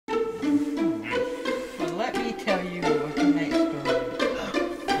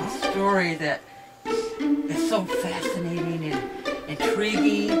story that is so fascinating and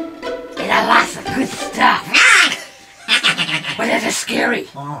intriguing. It has lots of good stuff. But it is scary.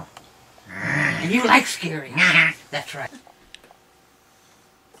 Oh. And you like scary. That's right.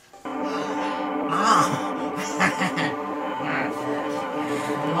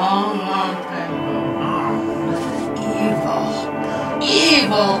 Long, long time ago.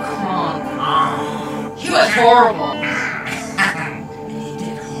 Evil Kronk. He was horrible. And he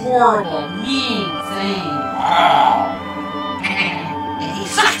did horrible, mean things. And he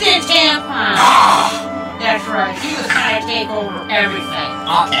sucked in tampons. That's right. He was trying to take over everything.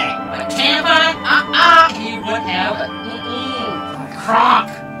 Okay. But tampon, he wouldn't have it. Kronk.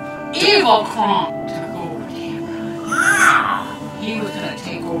 Evil Kronk took over tampon. He was going to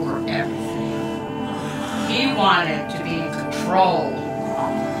take over everything. He wanted to be in control.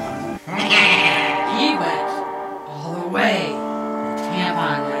 He went all the way to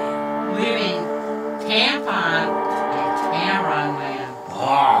Tampon Land, leaving Tampon and Tamron Land.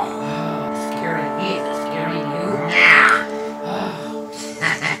 Scaring me, is it scaring you?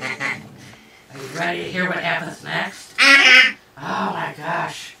 Are you ready to hear what happens next? Oh my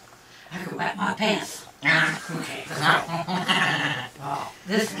gosh. I could wet my pants. Okay, so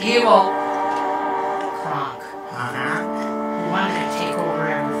this evil Kronk who wanted to take over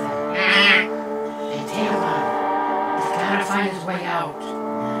everything. And Tampon has got to find his way out.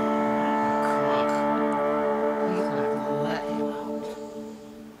 Kronk, he's not going to let him out.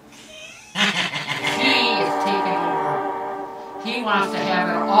 He is taking over. He wants to have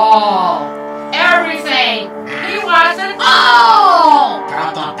it all. Everything. He wants it all.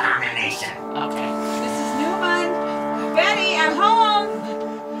 Total domination. Okay. Betty, I'm home.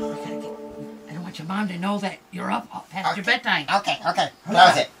 I don't want your mom to know that you're up past your bedtime. Okay.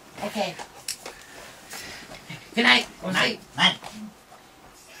 Close it. Okay. Good night. Night.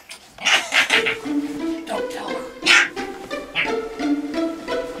 Don't tell her.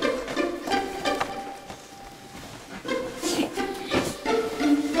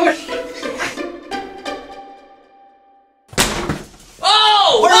 Push.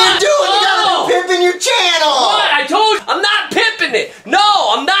 Oh! What are you doing? You gotta be pimping your channel! What? I told you, I'm not pimping it! No,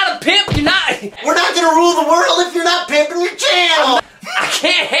 I'm not a pimp, you're not... We're not gonna rule the world if you're not pimping your channel! I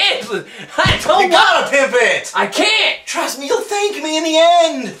can't handle it! I don't You gotta pimp it! I can't! Trust me, you'll thank me in the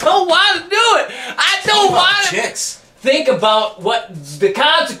end! Don't want to do it! I don't want to... Chicks. Think about what the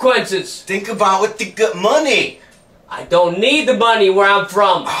consequences. Think about what the good money. I don't need the money where I'm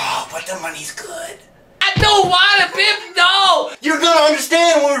from. Oh, but the money's good. I don't want to pimp, no! You're gonna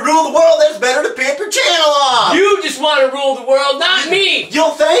understand when we rule the world, it's better to pimp your channel off! You just want to rule the world, not me!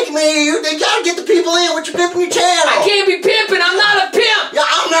 You'll thank me! They gotta get the people in with your pimping your channel! I can't be pimping, I'm not a pimp! Yeah,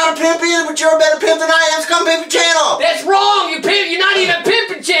 I'm not a pimp either, but you're a better pimp than I am, so come pimp your channel! That's wrong, you're not even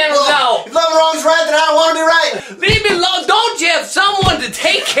pimping channels now! If love and wrong's right, then I don't want to be right! Leave me alone, don't you have someone to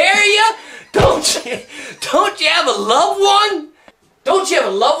take care of you? Don't you have a loved one? Don't you have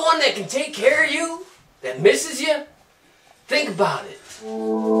a loved one that can take care of you? That misses you? Think about it.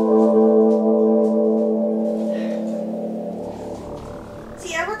 Is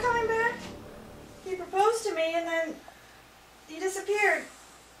he ever coming back? He proposed to me and then he disappeared.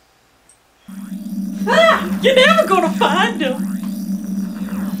 Ah! You're never gonna find him.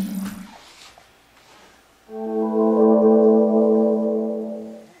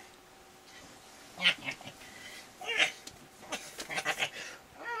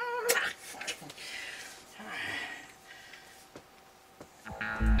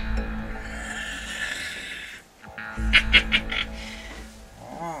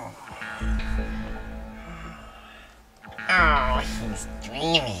 Oh, he's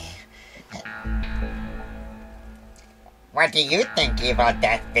dreamy. What do you think about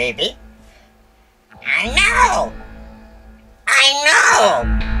that, baby? I know!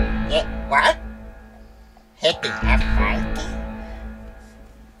 Hit what? Hit the F5 key?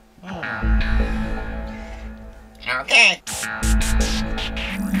 Okay.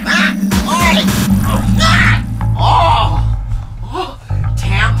 Oi! Oh!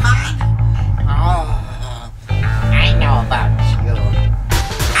 Tampon? Oh, I know about you.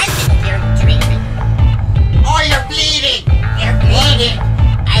 I think you're dreaming. Oh, you're bleeding! You're bleeding!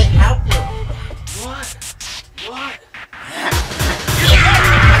 I help you. What?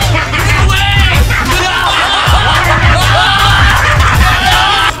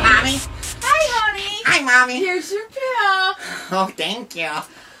 Mommy? Hi, honey. Hi, Mommy. Here's your pill. Oh, thank you.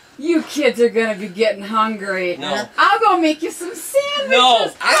 You kids are gonna be getting hungry. No. I'll go make you some sandwiches. No.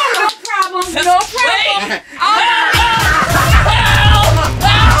 No problem. No problem.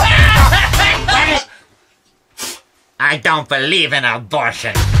 I don't believe in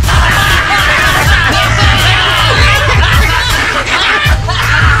abortion.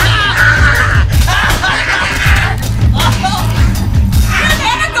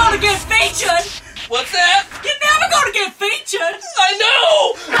 What's that? You're never gonna get featured! I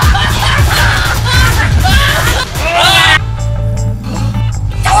know!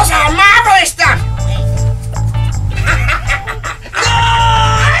 Those are marvelous stuff!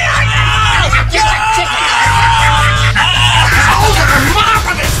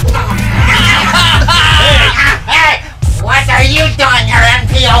 Hey! What are you doing here,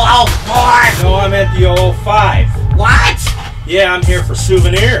 NPO04? No, I'm at the 05. What? Yeah, I'm here for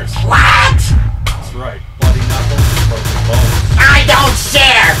souvenirs. What? That's right. Bloody knuckles and broken bones. I don't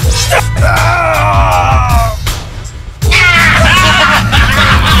share!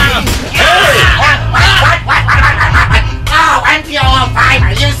 Oh, NPO05,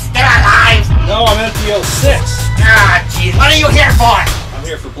 are you still alive? No, I'm at the 06. Ah, jeez, what are you here for? I'm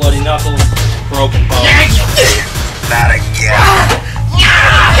here for bloody knuckles, broken bones. Not again.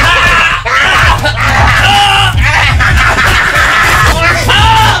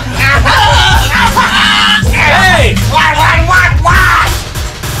 Hey! What?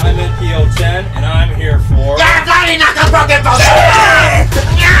 I'm at the 010, and I'm here for... You're bloody knuckle broken bones!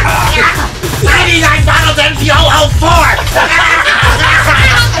 99 bottles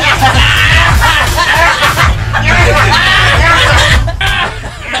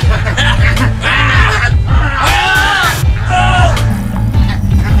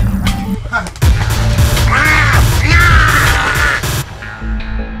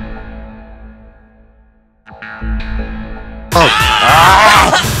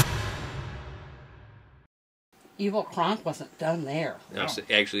Evil Kronk wasn't done there. No, so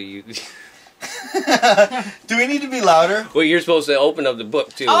actually, you. Do we need to be louder? Well, you're supposed to open up the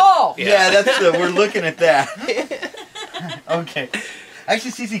book too. Oh! Yeah, that's we're looking at that. Okay.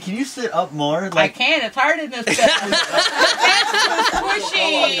 Actually, Cece, can you sit up more? I can. It's hard in this bed.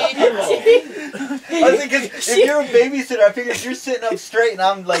 Squishy. I think if you're a babysitter, I figure if you're sitting up straight and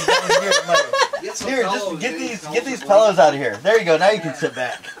I'm like down here, I'm like, here, just get these pillows out of here. There you go. Now you can sit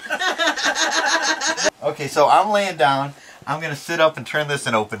back. Okay, so I'm laying down. I'm gonna sit up and turn this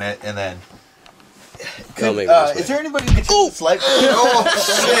and open it, and then. Is there anybody who can take this light? Oh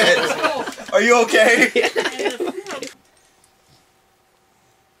shit! Are you okay?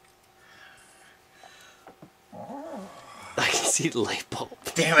 I can see the light bulb.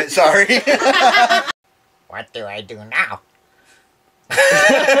 Damn it! Sorry. What do I do now?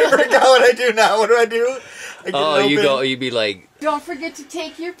 I forgot what I do now. What do I do? Oh, you go. You be like. Don't forget to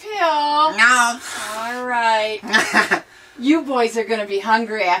take your pill. No. All right. You boys are going to be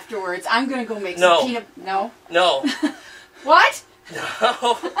hungry afterwards. I'm going to go make No. some peanut... No? No. What?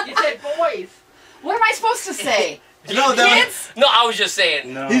 No. You said boys. What am I supposed to say? No, Kids? No, I was just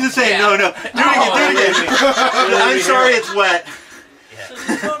saying. No. He's just saying no. Do it again. Do it again. I'm sorry, it's wet.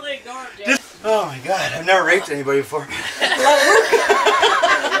 Totally ignored you. Oh my god, I've never raped anybody before. All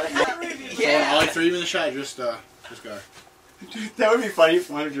like three even shy, just go. That would be funny if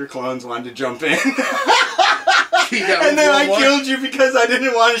one of your clones wanted to jump in. Yeah, And then I killed you because I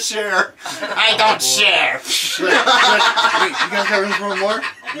didn't want to share. I don't share. Wait, you guys got room for one more?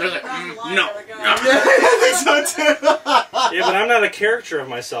 They're like, no. I think so too. Yeah, but I'm not a caricature of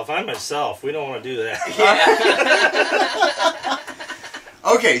myself. I'm myself. We don't want to do that.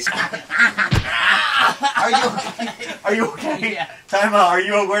 Okay. So Are you okay? Yeah. Time out.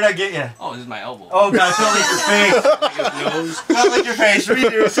 Where'd I get you? Oh, this is my elbow. Oh god, it felt like your face. Nose Felt like your face.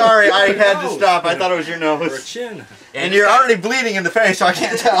 Redo. Sorry, I had to stop. I thought it was your or a nose. chin. And you're already bleeding in the face, so I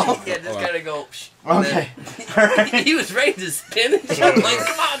can't tell. Yeah, just gotta go. Okay. Alright. He was ready to spin it. I'm like,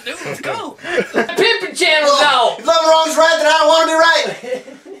 come on, dude, let's go. Pimpin' channel now. If love and wrong's right, then I don't want to be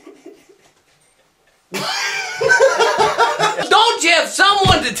right. Don't you have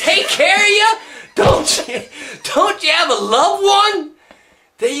someone to take care of you? Don't you have a loved one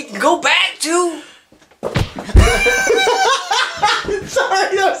that you can go back to?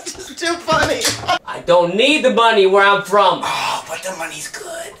 Sorry, that was just too funny. I don't need the money where I'm from. Oh, but the money's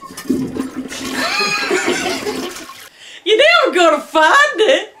good. You're never gonna find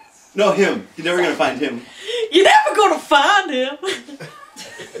it. No, him. You're never gonna find him. You're never gonna find him.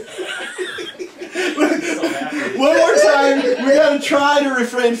 One more time. We gotta try to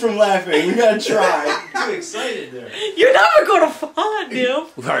refrain from laughing. We gotta try. Too excited there. You're never gonna find him.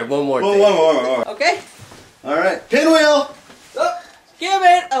 All right, one more One thing. more. Okay. All right. Pinwheel. Give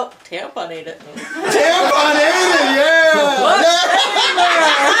it. Oh, TAMMpON ate it. TAMMpON ate it. Yeah.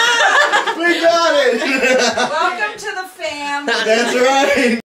 We got it. Welcome to the fam. That's right.